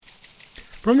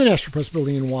From the National Press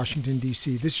Building in Washington,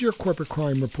 D.C., this is your Corporate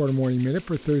Crime Reporter Morning Minute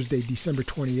for Thursday, December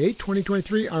 28,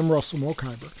 2023. I'm Russell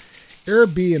Mokhiber.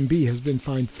 AirBnB has been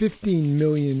fined 15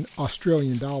 million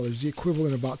Australian dollars, the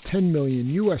equivalent of about 10 million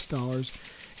US dollars,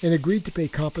 and agreed to pay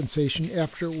compensation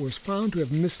after it was found to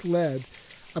have misled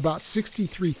about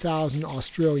 63,000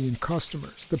 Australian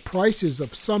customers. The prices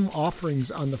of some offerings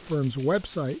on the firm's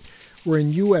website were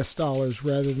in US dollars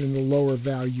rather than the lower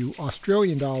value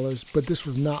Australian dollars, but this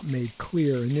was not made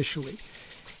clear initially.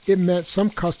 It meant some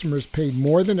customers paid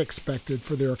more than expected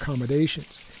for their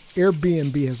accommodations.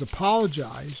 AirBnB has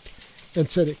apologized and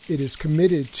said it is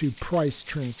committed to price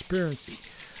transparency.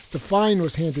 The fine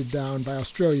was handed down by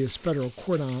Australia's federal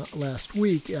court last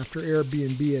week after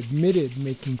Airbnb admitted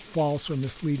making false or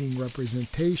misleading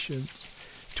representations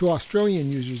to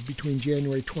Australian users between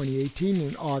January 2018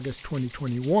 and August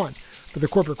 2021. For the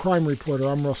Corporate Crime Reporter,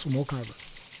 I'm Russell Mokhiber.